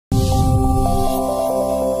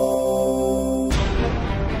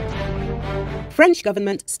French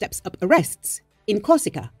government steps up arrests in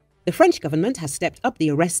Corsica. The French government has stepped up the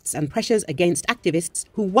arrests and pressures against activists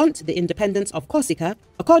who want the independence of Corsica,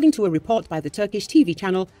 according to a report by the Turkish TV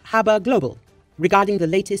channel Haber Global, regarding the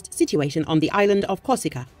latest situation on the island of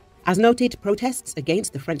Corsica. As noted, protests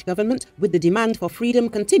against the French government with the demand for freedom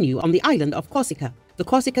continue on the island of Corsica. The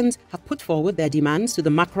Corsicans have put forward their demands to the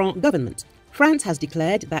Macron government. France has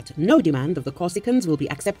declared that no demand of the Corsicans will be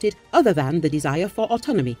accepted other than the desire for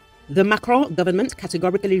autonomy. The Macron government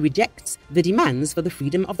categorically rejects the demands for the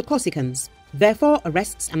freedom of the Corsicans. Therefore,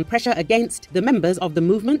 arrests and pressure against the members of the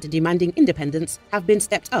movement demanding independence have been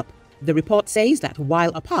stepped up. The report says that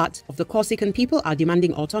while a part of the Corsican people are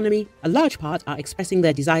demanding autonomy, a large part are expressing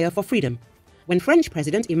their desire for freedom. When French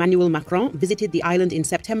President Emmanuel Macron visited the island in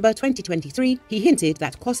September 2023, he hinted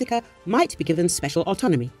that Corsica might be given special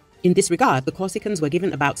autonomy. In this regard, the Corsicans were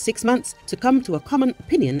given about 6 months to come to a common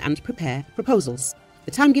opinion and prepare proposals. The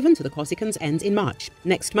time given to the Corsicans ends in March.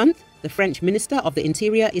 Next month, the French Minister of the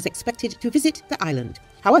Interior is expected to visit the island.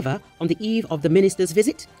 However, on the eve of the minister's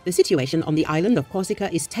visit, the situation on the island of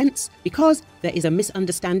Corsica is tense because there is a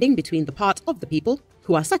misunderstanding between the part of the people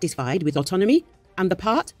who are satisfied with autonomy and the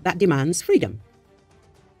part that demands freedom.